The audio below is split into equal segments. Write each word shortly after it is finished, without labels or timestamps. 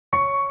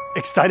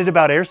Excited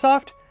about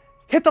Airsoft?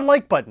 Hit the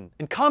like button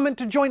and comment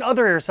to join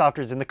other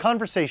Airsofters in the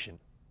conversation.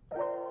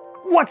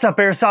 What's up,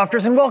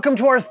 Airsofters, and welcome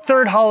to our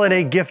third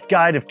holiday gift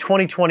guide of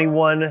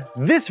 2021.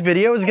 This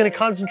video is going to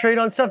concentrate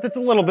on stuff that's a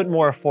little bit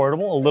more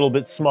affordable, a little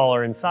bit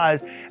smaller in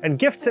size, and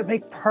gifts that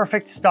make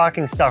perfect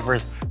stocking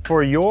stuffers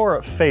for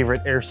your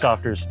favorite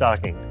Airsofters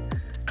stocking.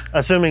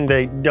 Assuming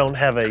they don't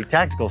have a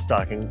tactical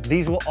stocking,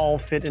 these will all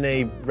fit in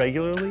a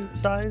regularly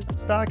sized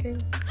stocking.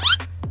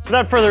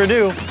 Without further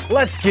ado,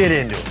 let's get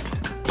into it.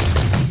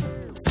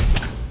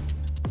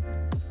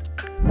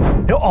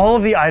 Now, all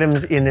of the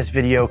items in this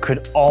video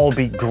could all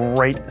be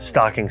great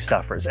stocking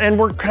stuffers, and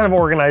we're kind of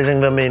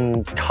organizing them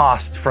in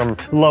costs from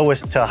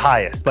lowest to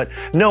highest, but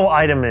no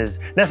item is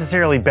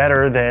necessarily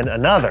better than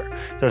another.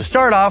 So to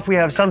start off, we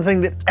have something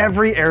that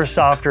every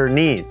Airsofter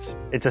needs.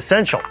 It's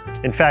essential.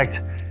 In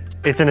fact,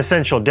 it's an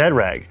essential dead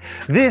rag.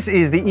 This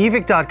is the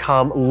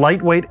Evike.com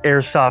lightweight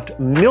Airsoft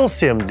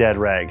Milsim dead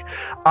rag.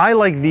 I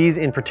like these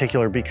in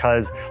particular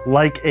because,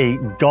 like a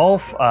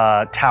golf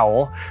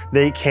towel,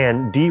 they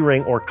can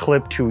D-ring or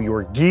clip to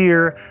your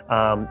gear.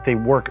 They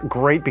work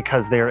great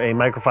because they're a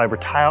microfiber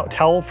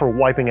towel for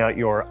wiping out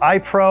your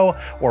iPro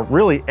or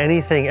really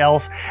anything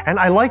else. And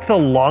I like the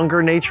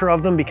longer nature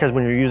of them because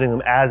when you're using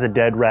them as a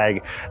dead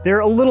rag,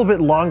 they're a little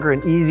bit longer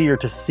and easier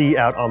to see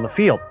out on the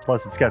field.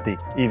 Plus, it's got the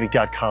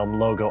Evike.com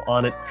logo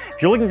on it.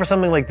 If you're looking for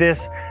something like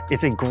this,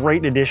 it's a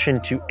great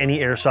addition to any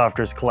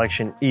Airsofter's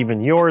collection,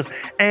 even yours.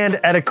 And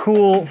at a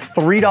cool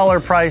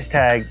 $3 price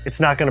tag, it's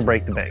not going to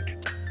break the bank.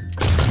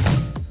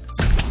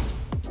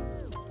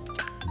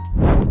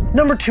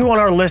 Number 2 on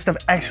our list of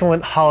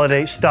excellent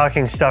holiday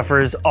stocking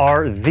stuffers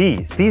are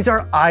these. These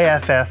are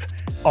IFF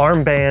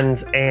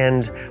armbands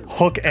and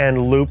hook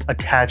and loop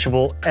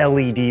attachable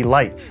LED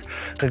lights.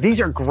 Now, these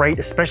are great,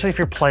 especially if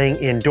you're playing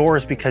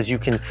indoors, because you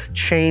can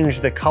change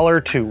the color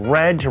to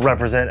red to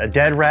represent a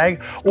dead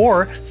rag,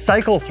 or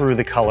cycle through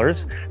the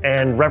colors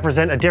and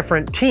represent a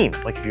different team,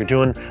 like if you're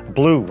doing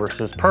blue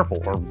versus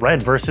purple or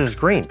red versus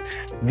green.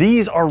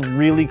 These are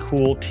really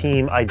cool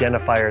team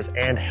identifiers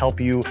and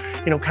help you,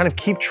 kind of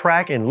keep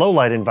track in low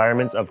light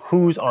environments of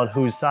who's on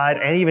whose side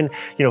and even,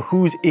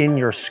 who's in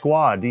your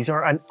squad. These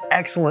are an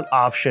excellent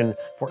option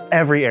for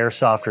every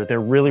Airsofter.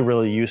 They're really,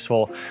 really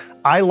useful.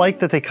 I like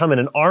that they come in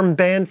an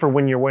armband for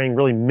when you're wearing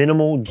really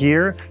minimal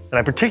gear, and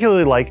I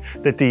particularly like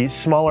that the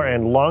smaller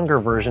and longer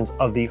versions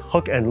of the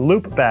hook and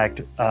loop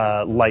backed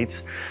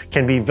lights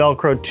can be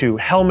Velcroed to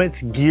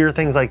helmets, gear,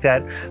 things like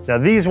that. Now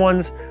these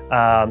ones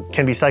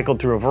can be cycled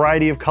through a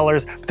variety of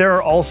colors, but there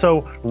are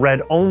also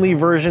red only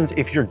versions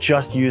if you're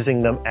just using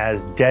them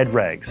as dead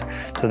rags.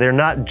 So they're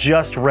not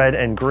just red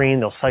and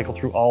green, they'll cycle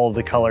through all of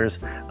the colors.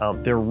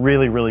 They're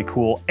really, really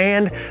cool,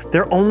 and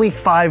they're only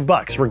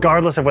 $5,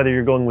 regardless of whether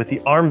you're going with the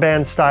armband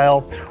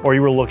style or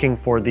you were looking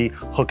for the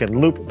hook and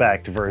loop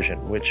backed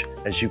version, which,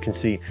 as you can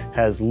see,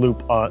 has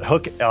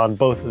hook on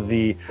both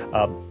the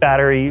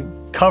battery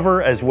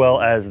cover as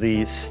well as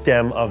the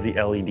stem of the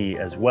LED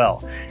as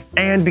well.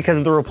 And because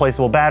of the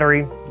replaceable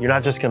battery, you're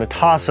not just going to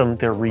toss them,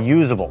 they're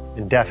reusable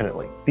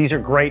indefinitely. These are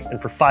great,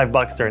 and for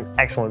 $5, they're an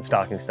excellent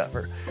stocking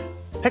stuffer.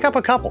 Pick up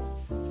a couple.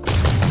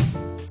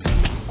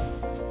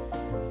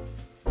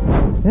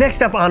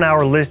 Next up on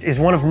our list is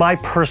one of my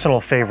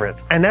personal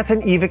favorites, and that's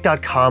an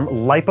Evike.com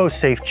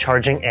LipoSafe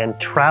charging and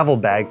travel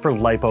bag for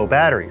LiPo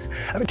batteries.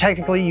 I mean,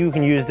 technically, you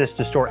can use this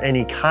to store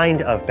any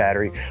kind of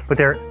battery, but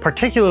they're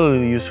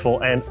particularly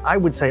useful and I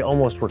would say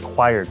almost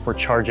required for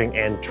charging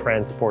and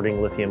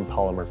transporting lithium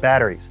polymer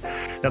batteries.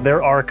 Now,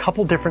 there are a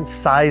couple different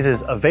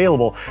sizes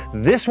available.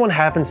 This one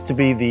happens to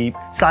be the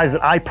size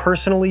that I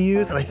personally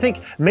use, and I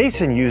think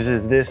Mason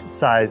uses this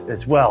size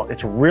as well.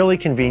 It's really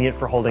convenient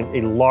for holding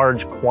a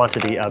large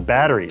quantity of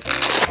batteries.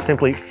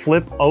 Simply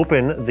flip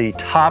open the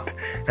top,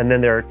 and then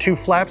there are 2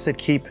 flaps that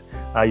keep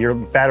your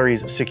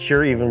batteries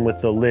secure even with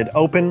the lid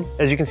open.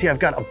 As you can see, I've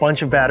got a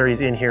bunch of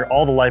batteries in here,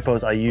 all the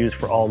LiPos I use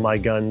for all my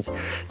guns.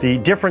 The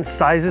different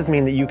sizes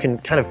mean that you can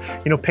kind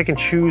of, pick and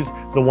choose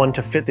the one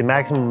to fit the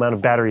maximum amount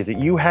of batteries that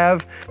you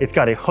have. It's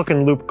got a hook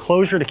and loop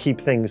closure to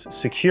keep things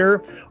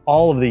secure.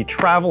 All of the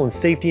travel and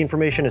safety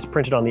information is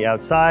printed on the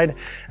outside.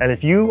 And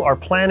if you are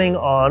planning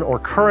on or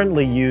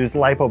currently use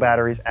LiPo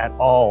batteries at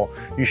all,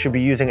 you should be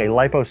using a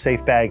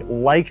LipoSafe bag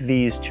like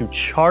these to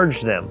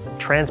charge them.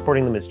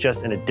 Transporting them is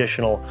just an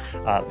additional,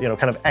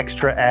 kind of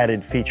extra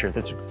added feature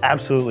that's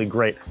absolutely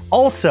great.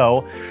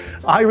 Also,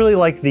 I really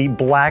like the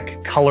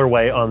black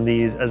colorway on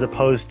these as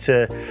opposed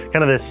to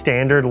kind of the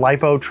standard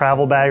LiPo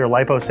travel bag or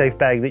LipoSafe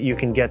bag that you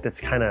can get that's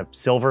kind of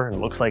silver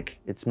and looks like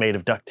it's made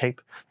of duct tape.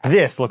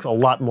 This looks a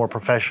lot more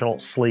professional,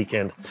 sleek,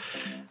 and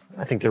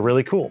I think they're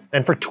really cool.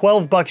 And for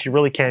 $12, you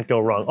really can't go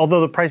wrong.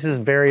 Although the prices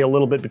vary a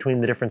little bit between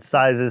the different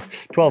sizes,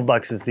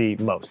 $12 is the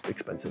most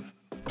expensive.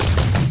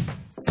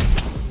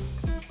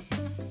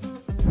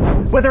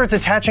 Whether it's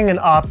attaching an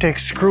optic,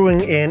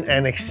 screwing in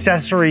an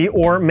accessory,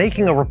 or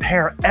making a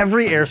repair,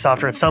 every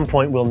airsofter at some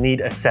point will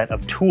need a set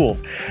of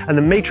tools. And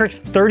the Matrix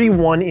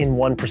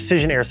 31-in-1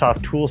 Precision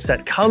Airsoft tool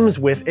set comes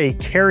with a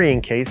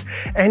carrying case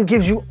and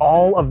gives you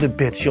all of the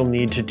bits you'll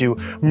need to do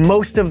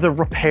most of the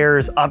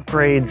repairs,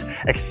 upgrades,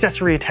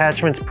 accessory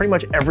attachments, pretty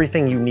much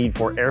everything you need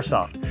for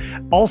airsoft.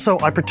 Also,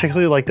 I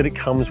particularly like that it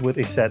comes with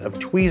a set of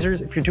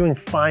tweezers. If you're doing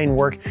fine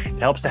work, it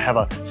helps to have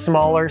a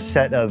smaller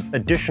set of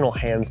additional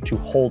hands to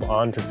hold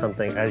on to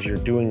something as you're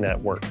doing that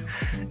work.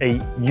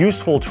 A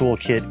useful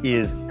toolkit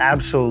is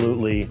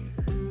absolutely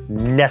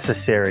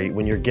necessary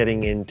when you're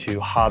getting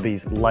into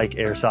hobbies like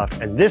airsoft,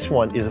 and this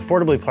one is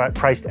affordably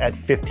priced at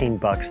 15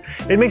 bucks.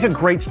 It makes a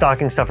great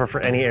stocking stuffer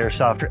for any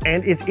airsofter,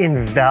 and it's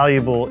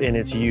invaluable in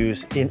its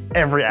use in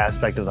every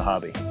aspect of the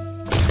hobby.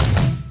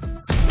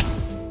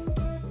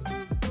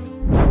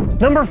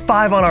 Number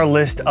 5 on our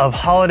list of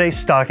holiday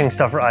stocking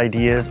stuffer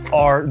ideas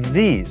are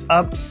these,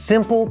 a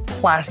simple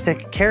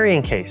plastic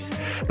carrying case.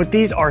 But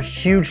these are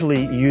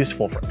hugely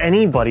useful for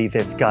anybody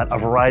that's got a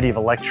variety of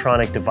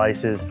electronic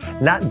devices,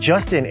 not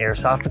just in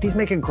airsoft, but these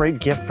make a great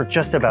gift for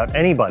just about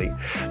anybody.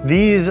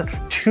 These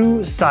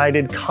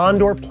two-sided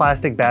Condor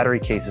plastic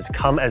battery cases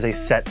come as a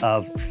set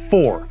of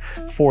four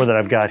that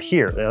I've got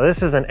here. Now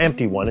this is an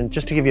empty one, and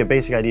just to give you a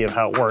basic idea of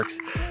how it works,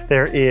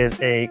 there is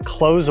a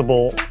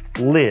closable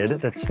lid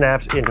that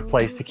snaps into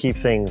place to keep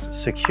things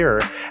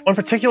secure. One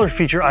particular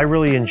feature I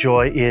really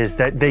enjoy is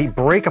that they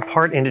break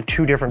apart into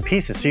two different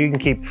pieces, so you can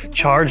keep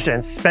charged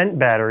and spent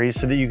batteries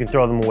so that you can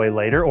throw them away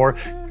later, or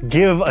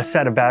give a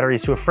set of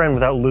batteries to a friend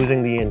without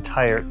losing the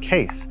entire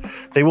case.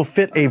 They will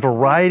fit a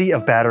variety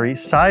of battery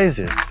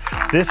sizes.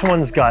 This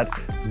one's got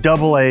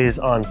AA's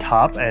on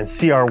top and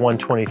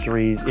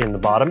CR123s in the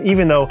bottom,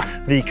 even though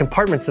the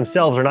compartments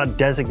themselves are not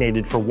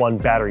designated for one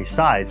battery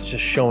size. It's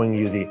just showing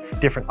you the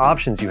different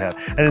options you have.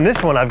 And in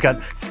this one, I've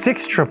got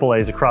 6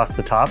 AA's across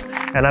the top,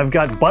 and I've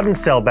got button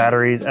cell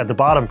batteries at the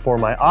bottom for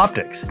my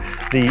optics.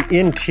 The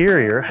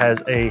interior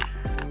has a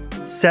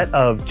set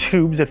of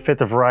tubes that fit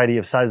the variety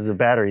of sizes of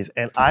batteries,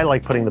 and I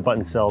like putting the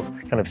button cells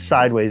kind of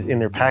sideways in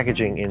their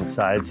packaging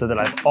inside so that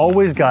I've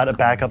always got a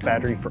backup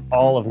battery for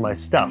all of my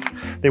stuff.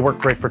 They work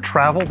great for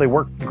travel, they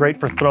work great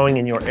for throwing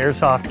in your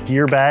airsoft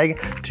gear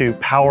bag to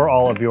power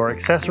all of your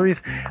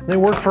accessories, and they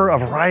work for a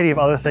variety of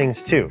other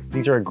things too.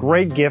 These are a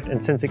great gift,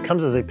 and since it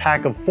comes as a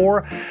pack of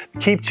 4,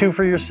 keep 2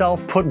 for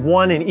yourself, put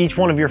 1 in each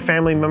one of your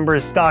family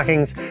members'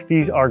 stockings.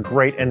 These are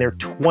great, and they're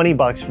 20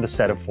 bucks for the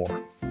set of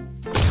 4.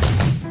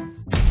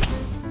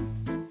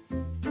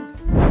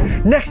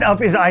 Next up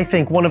is, I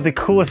think, one of the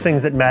coolest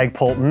things that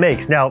Magpul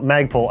makes. Now,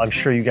 Magpul, I'm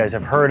sure you guys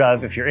have heard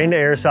of. If you're into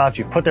airsoft,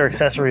 you've put their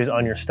accessories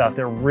on your stuff.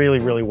 They're really,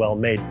 really well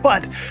made.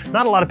 But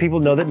not a lot of people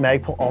know that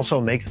Magpul also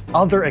makes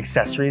other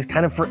accessories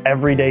kind of for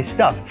everyday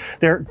stuff.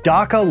 Their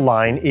DACA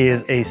line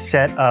is a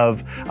set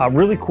of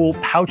really cool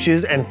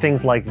pouches and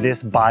things like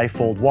this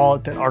bifold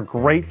wallet that are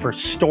great for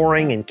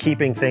storing and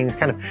keeping things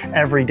kind of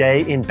every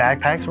day in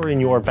backpacks or in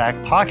your back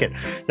pocket.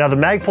 Now, the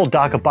Magpul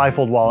DACA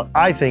bifold wallet,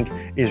 I think,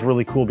 is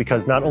really cool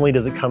because not only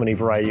does it come in a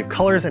variety of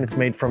colors, and it's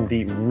made from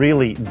the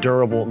really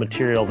durable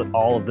material that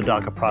all of the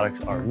DACA products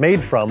are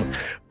made from,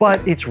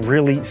 but it's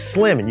really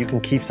slim, and you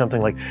can keep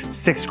something like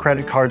 6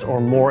 credit cards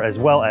or more, as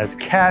well as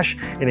cash,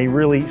 in a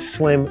really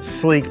slim,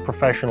 sleek,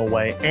 professional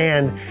way.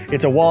 And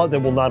it's a wallet that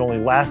will not only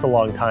last a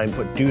long time,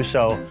 but do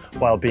so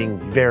while being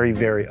very,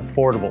 very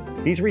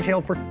affordable. These retail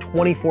for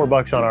 24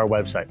 bucks on our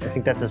website. I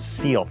think that's a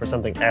steal for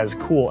something as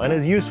cool and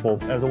as useful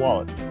as a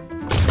wallet.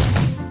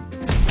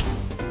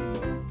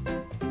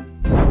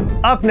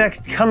 Up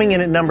next, coming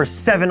in at number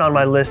 7 on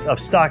my list of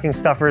stocking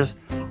stuffers,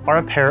 are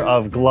a pair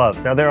of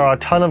gloves. Now, there are a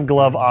ton of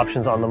glove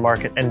options on the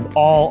market, and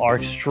all are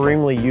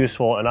extremely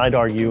useful, and I'd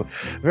argue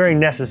very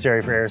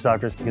necessary for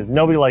airsofters, because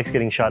nobody likes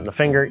getting shot in the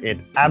finger. It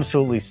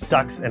absolutely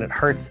sucks and it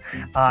hurts.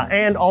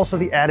 And also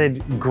the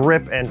added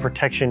grip and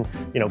protection,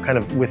 kind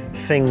of with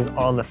things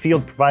on the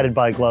field provided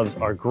by gloves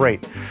are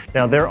great.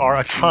 Now, there are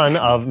a ton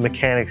of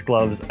mechanics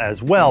gloves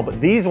as well, but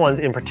these ones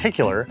in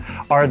particular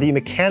are the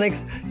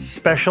Mechanics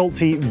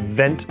Specialty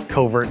Vent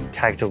Covert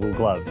Tactical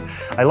Gloves.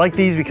 I like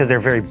these because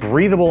they're very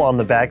breathable on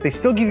the back. They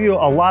still give you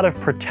a lot of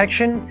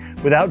protection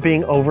without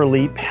being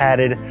overly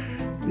padded.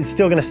 It's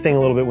still going to sting a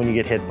little bit when you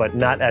get hit, but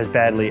not as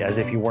badly as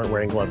if you weren't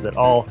wearing gloves at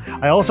all.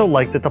 I also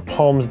like that the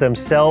palms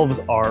themselves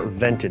are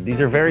vented.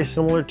 These are very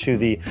similar to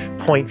the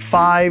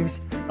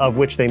 .5s, of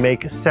which they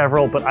make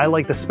several, but I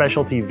like the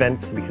specialty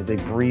vents because they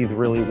breathe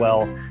really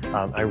well.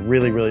 I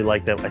really, really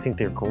like them. I think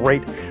they're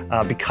great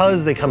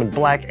because they come in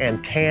black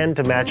and tan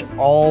to match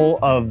all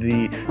of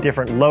the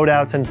different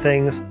loadouts and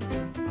things.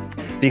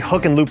 The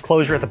hook and loop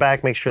closure at the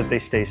back makes sure that they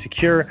stay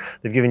secure.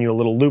 They've given you a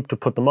little loop to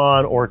put them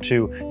on or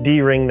to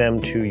D-ring them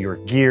to your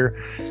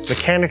gear.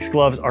 Mechanics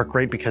gloves are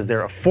great because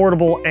they're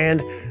affordable,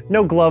 and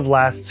no glove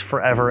lasts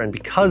forever, and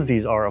because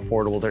these are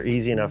affordable, they're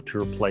easy enough to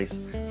replace.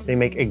 They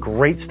make a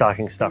great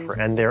stocking stuffer,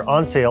 and they're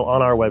on sale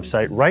on our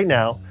website right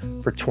now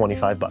for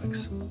 25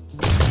 bucks.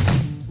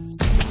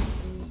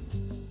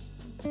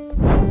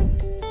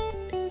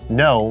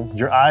 No,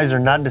 your eyes are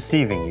not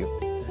deceiving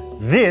you.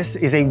 This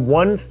is a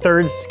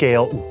 1/3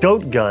 scale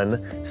goat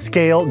gun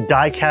scale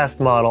die-cast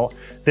model.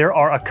 There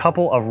are a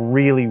couple of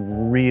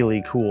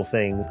really cool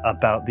things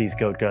about these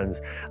goat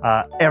guns.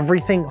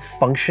 Everything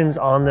functions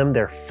on them.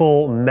 They're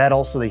full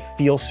metal, so they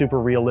feel super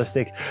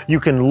realistic. You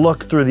can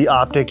look through the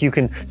optic. You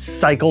can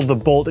cycle the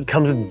bolt. It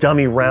comes with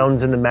dummy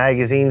rounds in the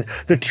magazines.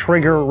 The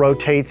trigger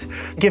rotates.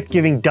 Gift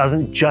giving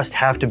doesn't just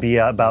have to be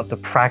about the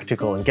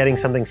practical and getting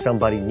something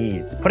somebody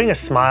needs. Putting a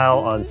smile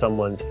on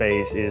someone's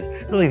face is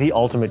really the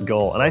ultimate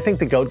goal, and I think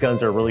the goat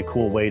guns are a really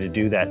cool way to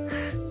do that.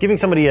 Giving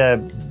somebody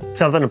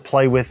something to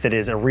play with that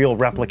is a real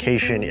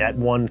replication at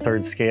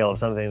 1/3 scale of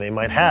something they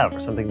might have, or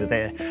something that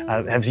they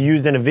have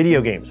used in a video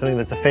game, something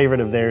that's a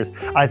favorite of theirs,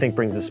 I think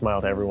brings a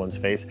smile to everyone's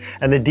face.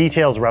 And the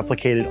details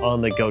replicated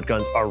on the goat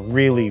guns are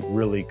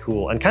really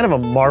cool, and kind of a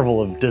marvel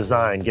of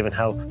design given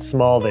how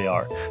small they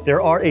are.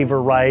 There are a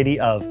variety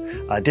of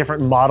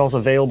different models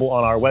available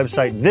on our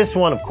website. This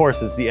one, of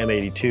course, is the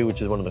M82,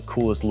 which is one of the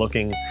coolest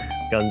looking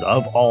guns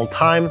of all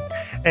time.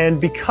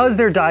 And because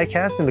they're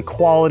die-cast and the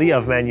quality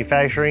of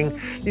manufacturing,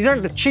 these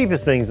aren't the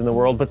cheapest things in the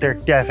world, but they're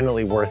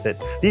definitely worth it.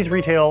 These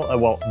retail,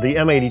 well, the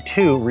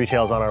M82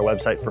 retails on our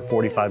website for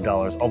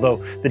 $45,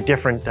 although the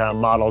different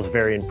models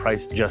vary in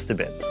price just a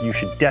bit. You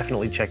should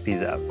definitely check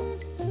these out.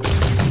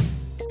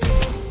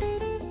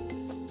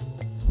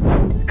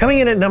 Coming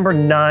in at number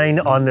 9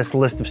 on this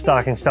list of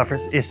stocking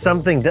stuffers is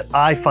something that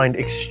I find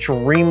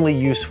extremely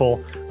useful,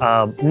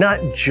 not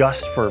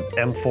just for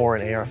M4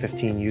 and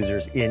AR-15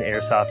 users in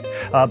Airsoft,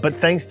 but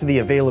thanks to the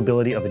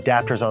availability of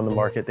adapters on the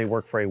market, they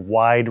work for a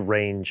wide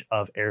range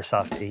of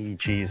Airsoft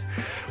AEGs.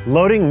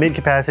 Loading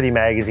mid-capacity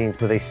magazines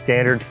with a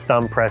standard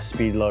thumb press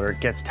speed loader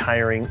gets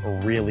tiring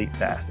really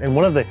fast. And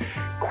one of the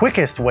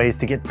quickest ways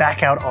to get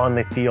back out on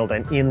the field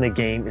and in the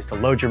game is to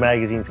load your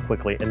magazines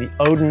quickly, and the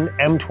Odin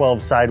M12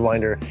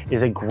 Sidewinder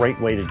is a great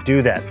way to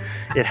do that.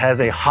 It has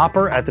a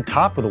hopper at the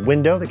top with a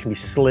window that can be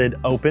slid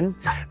open.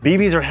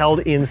 BBs are held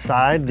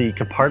inside the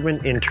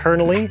compartment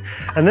internally,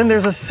 and then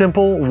there's a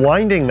simple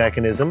winding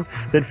mechanism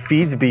that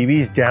feeds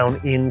BBs down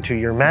into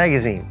your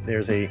magazine.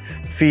 There's a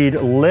feed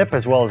lip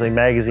as well as a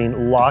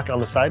magazine lock on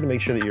the side to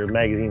make sure that your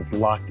magazine's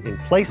locked in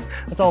place.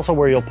 That's also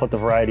where you'll put the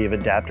variety of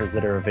adapters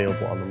that are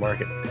available on the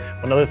market.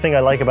 Another thing I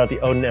like about the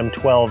Odin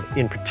M12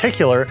 in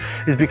particular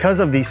is because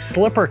of the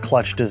slipper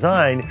clutch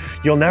design,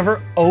 you'll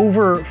never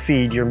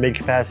overfeed your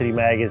mid-capacity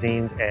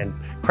magazines and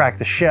crack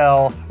the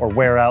shell or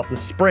wear out the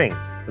spring.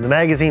 When the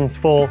magazine's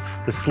full,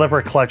 the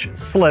slipper clutch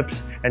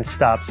slips and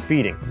stops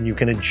feeding. You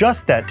can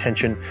adjust that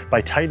tension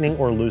by tightening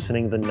or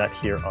loosening the nut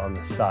here on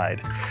the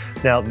side.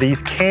 Now,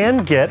 these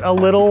can get a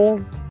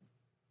little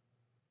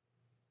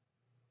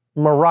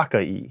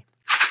maraca-y.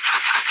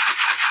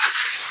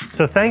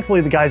 So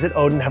thankfully, the guys at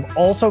Odin have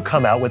also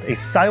come out with a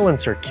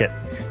silencer kit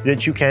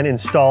that you can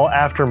install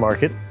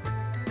aftermarket.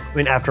 I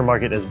mean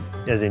aftermarket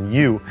as in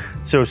you.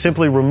 So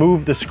simply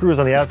remove the screws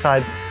on the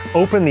outside,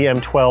 open the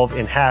M12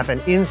 in half, and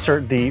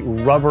insert the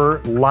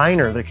rubber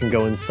liner that can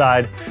go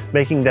inside,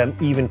 making them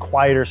even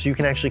quieter so you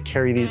can actually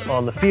carry these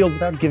on the field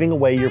without giving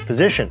away your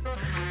position.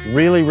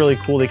 Really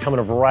cool. They come in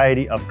a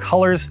variety of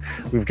colors.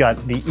 We've got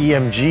the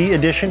EMG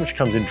edition, which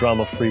comes in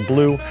drama-free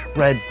blue,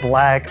 red,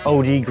 black,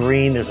 OD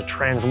green. There's a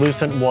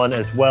translucent one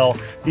as well.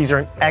 These are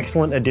an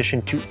excellent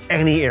addition to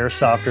any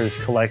Airsofter's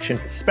collection,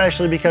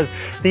 especially because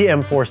the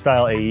M4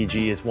 style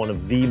AEG is one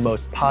of the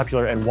most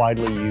popular and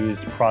widely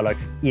used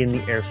products in the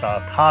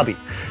Airsoft hobby.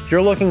 If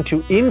you're looking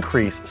to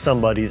increase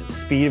somebody's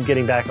speed of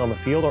getting back on the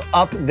field or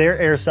up their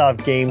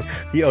Airsoft game,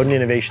 the Odin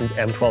Innovations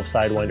M12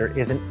 Sidewinder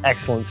is an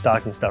excellent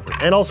stocking stuffer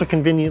and also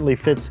convenient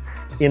fits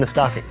in a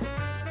stocking.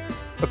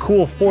 A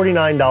cool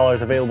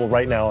 $49 available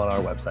right now on our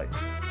website.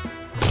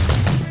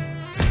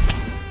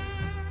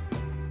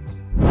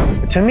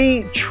 To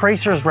me,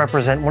 tracers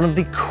represent one of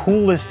the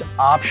coolest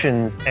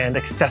options and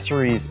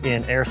accessories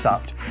in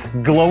Airsoft.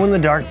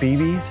 Glow-in-the-dark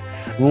BBs,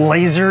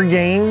 laser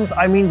games,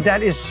 I mean,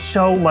 that is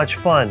so much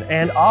fun.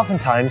 And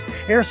oftentimes,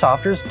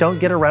 Airsofters don't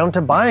get around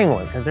to buying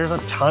one because there's a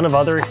ton of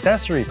other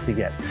accessories to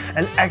get.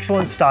 An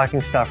excellent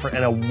stocking stuffer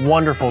and a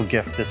wonderful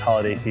gift this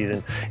holiday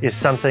season is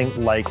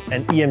something like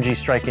an EMG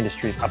Strike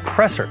Industries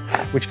Oppressor,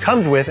 which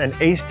comes with an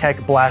Ace Tech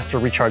Blaster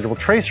rechargeable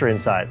tracer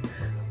inside.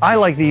 I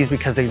like these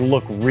because they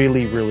look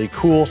really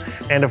cool,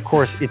 and of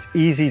course it's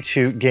easy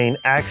to gain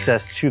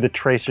access to the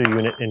tracer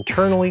unit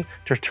internally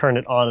to turn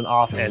it on and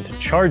off and to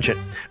charge it.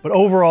 But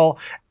overall,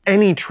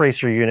 any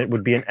tracer unit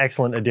would be an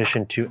excellent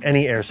addition to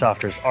any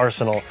Airsofter's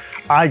arsenal.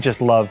 I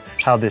just love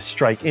how this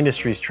Strike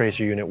Industries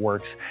tracer unit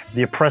works.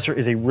 The Oppressor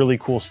is a really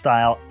cool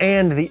style,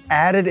 and the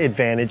added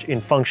advantage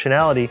in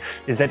functionality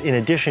is that in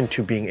addition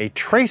to being a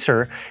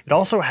tracer, it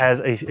also has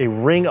a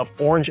ring of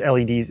orange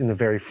LEDs in the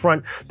very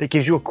front that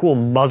gives you a cool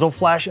muzzle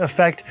flash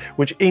effect,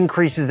 which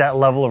increases that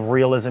level of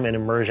realism and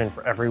immersion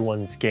for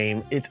everyone's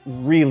game. It's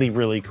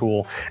really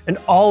cool. And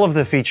all of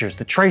the features,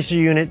 the tracer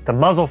unit, the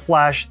muzzle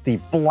flash, the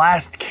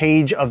blast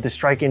cage of of the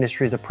Strike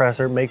Industries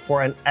oppressor make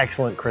for an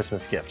excellent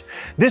Christmas gift.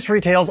 This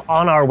retails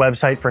on our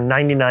website for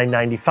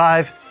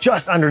 $99.95,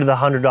 just under the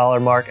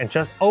 $100 mark and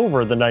just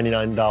over the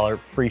 $99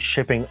 free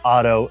shipping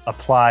auto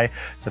apply.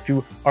 So if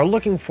you are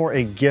looking for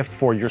a gift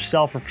for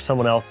yourself or for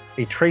someone else,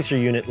 a tracer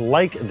unit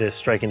like this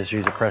Strike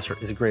Industries oppressor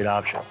is a great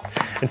option.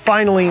 And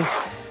finally,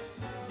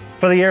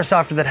 for the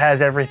Airsofter that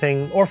has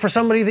everything, or for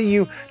somebody that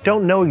you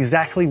don't know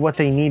exactly what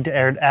they need to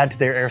add to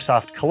their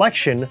Airsoft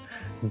collection,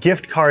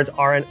 gift cards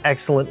are an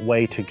excellent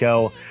way to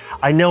go.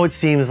 I know it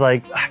seems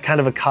like kind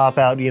of a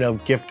cop-out,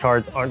 gift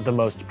cards aren't the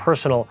most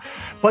personal,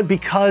 but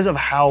because of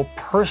how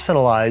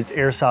personalized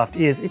Airsoft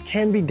is, it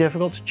can be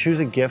difficult to choose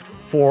a gift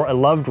for a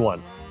loved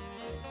one,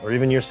 or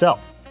even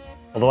yourself.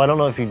 Although I don't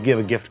know if you'd give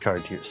a gift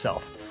card to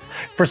yourself.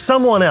 For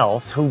someone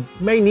else who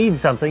may need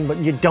something, but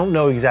you don't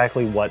know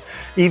exactly what,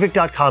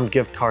 Evike.com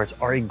gift cards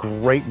are a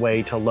great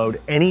way to load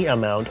any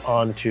amount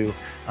onto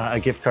a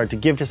gift card to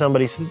give to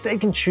somebody so that they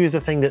can choose the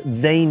thing that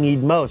they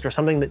need most or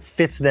something that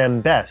fits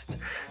them best.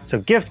 So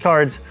gift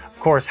cards, of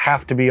course,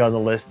 have to be on the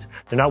list.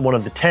 They're not one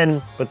of the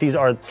 10, but these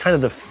are kind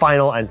of the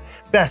final and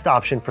best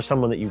option for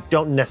someone that you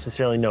don't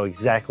necessarily know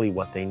exactly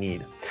what they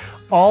need.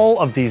 All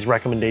of these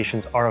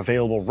recommendations are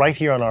available right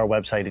here on our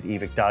website at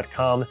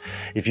Evike.com.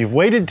 If you've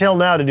waited till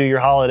now to do your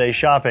holiday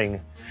shopping,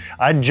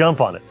 I'd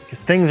jump on it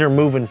because things are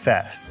moving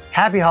fast.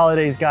 Happy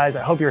holidays, guys.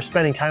 I hope you're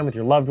spending time with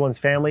your loved ones,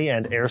 family,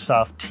 and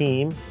Airsoft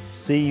team.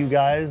 See you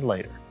guys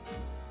later.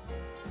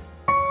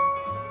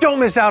 Don't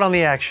miss out on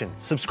the action.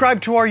 Subscribe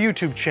to our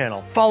YouTube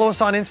channel, follow us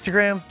on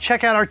Instagram,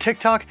 check out our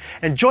TikTok,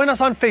 and join us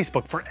on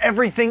Facebook for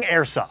everything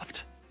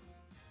Airsoft.